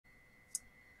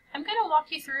I'm going to walk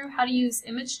you through how to use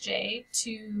ImageJ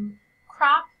to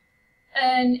crop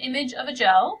an image of a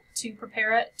gel to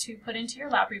prepare it to put into your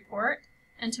lab report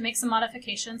and to make some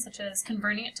modifications such as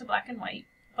converting it to black and white,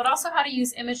 but also how to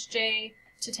use ImageJ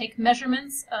to take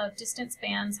measurements of distance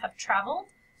bands have traveled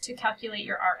to calculate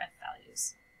your RF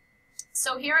values.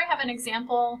 So here I have an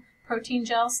example protein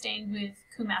gel stained with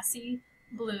Kumasi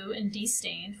blue and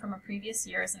de-stained from a previous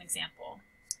year as an example.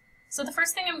 So the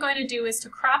first thing I'm going to do is to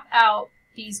crop out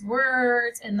these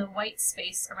words in the white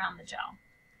space around the gel.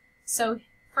 So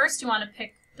first you want to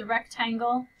pick the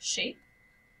rectangle shape,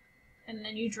 and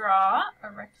then you draw a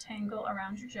rectangle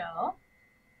around your gel.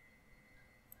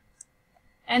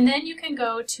 And then you can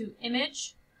go to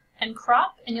Image and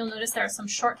Crop, and you'll notice there are some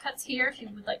shortcuts here if you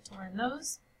would like to learn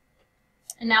those.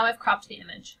 And now I've cropped the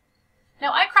image.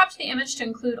 Now I cropped the image to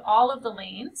include all of the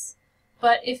lanes,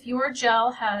 but if your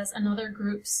gel has another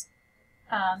group's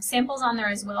samples on there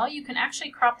as well, you can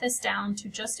actually crop this down to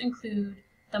just include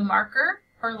the marker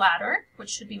or ladder, which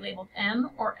should be labeled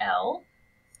M or L,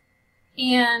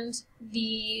 and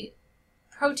the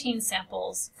protein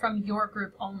samples from your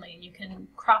group only. You can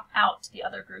crop out the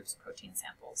other group's protein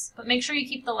samples, but make sure you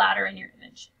keep the ladder in your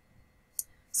image.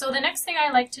 So the next thing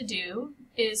I like to do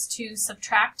is to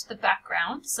subtract the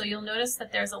background. So you'll notice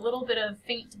that there's a little bit of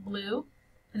faint blue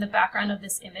in the background of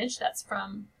this image. That's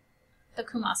from the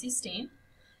Kumasi stain.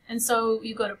 And so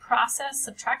you go to Process,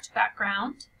 Subtract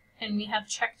Background, and we have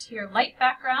checked here Light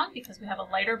Background because we have a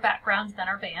lighter background than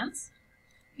our bands.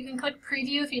 You can click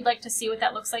Preview if you'd like to see what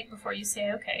that looks like before you say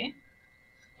OK.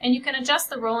 And you can adjust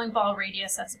the rolling ball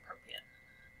radius as appropriate.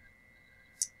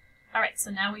 Alright,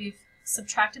 so now we've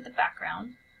subtracted the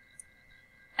background.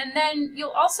 And then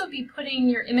you'll also be putting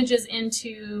your images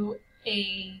into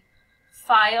a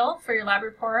file for your lab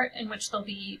report in which they'll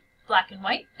be black and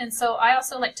white, and so I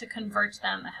also like to convert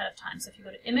them ahead of time. So if you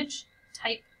go to Image,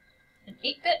 type in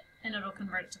 8-bit, and it'll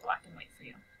convert it to black and white for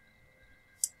you.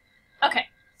 Okay,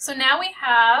 so now we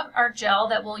have our gel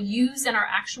that we'll use in our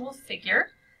actual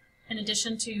figure, in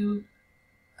addition to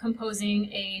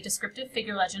composing a descriptive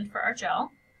figure legend for our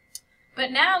gel.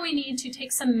 But now we need to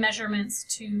take some measurements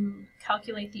to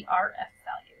calculate the RF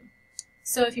value.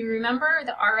 So if you remember,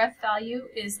 the RF value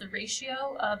is the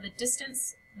ratio of the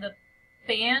distance the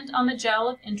band on the gel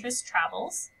of interest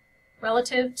travels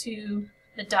relative to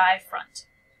the dye front.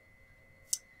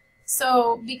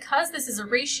 So because this is a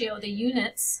ratio, the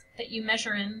units that you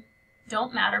measure in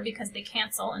don't matter because they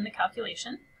cancel in the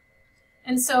calculation.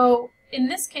 And so in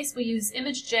this case we use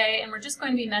ImageJ, and we're just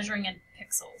going to be measuring in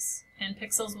pixels. And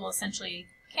pixels will essentially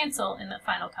cancel in the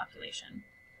final calculation.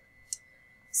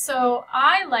 So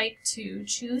I like to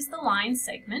choose the line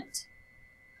segment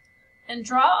and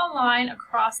draw a line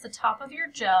across the top of your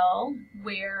gel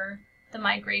where the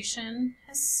migration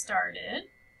has started.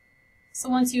 So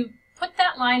once you put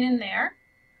that line in there,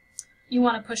 you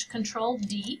want to push Control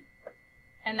D,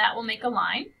 and that will make a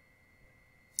line.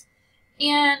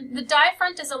 And the dye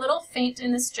front is a little faint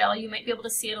in this gel. You might be able to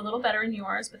see it a little better in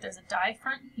yours, but there's a dye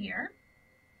front here.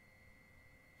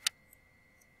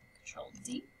 Control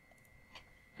D.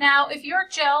 Now, if your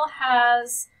gel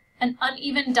has an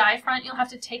uneven dye front, you'll have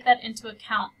to take that into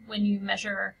account when you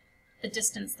measure the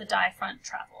distance the dye front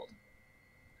traveled.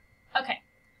 Okay,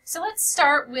 so let's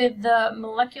start with the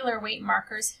molecular weight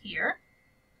markers here.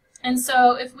 And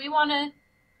so if we want to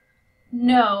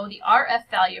know the RF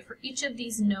value for each of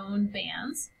these known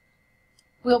bands,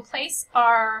 we'll place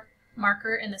our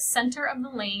marker in the center of the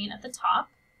lane at the top.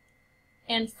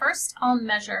 And first I'll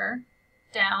measure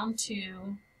down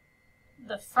to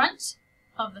the front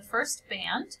of the first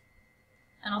band,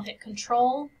 and I'll hit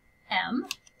Control M,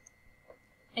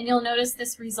 and you'll notice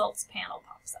this results panel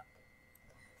pops up.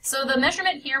 So the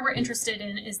measurement here we're interested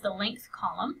in is the length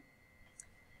column,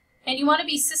 and you want to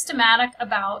be systematic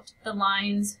about the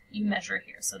lines you measure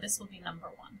here. So this will be number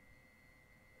 1.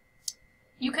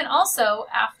 You can also,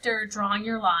 after drawing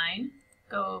your line,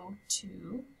 go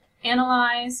to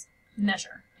Analyze,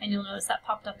 Measure, and you'll notice that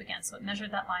popped up again, so it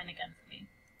measured that line again for me.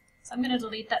 So I'm going to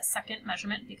delete that second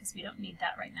measurement because we don't need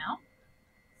that right now.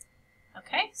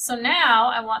 Okay, so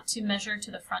now I want to measure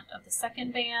to the front of the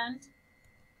second band.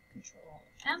 Control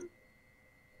M.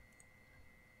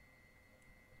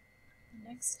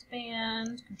 Next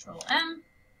band, Control M.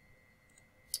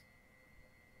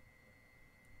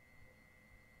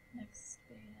 Next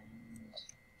band,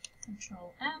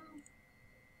 Control M.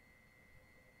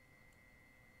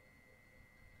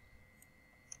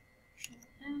 Control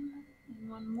M. And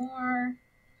one more.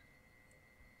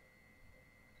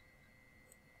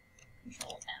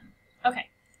 Control M. Okay,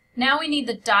 now we need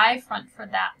the dye front for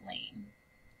that lane.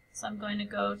 So I'm going to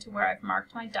go to where I've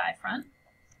marked my dye front.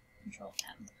 Control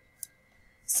M.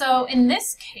 So in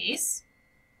this case,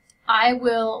 I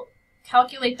will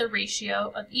calculate the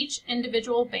ratio of each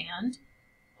individual band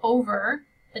over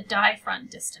the die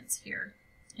front distance here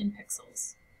in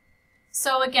pixels.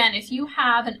 So again, if you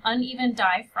have an uneven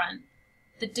die front,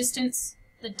 the distance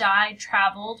the die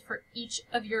traveled for each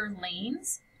of your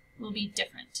lanes will be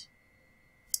different.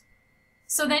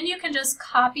 So then you can just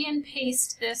copy and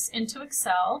paste this into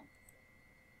Excel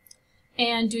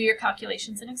and do your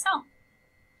calculations in Excel.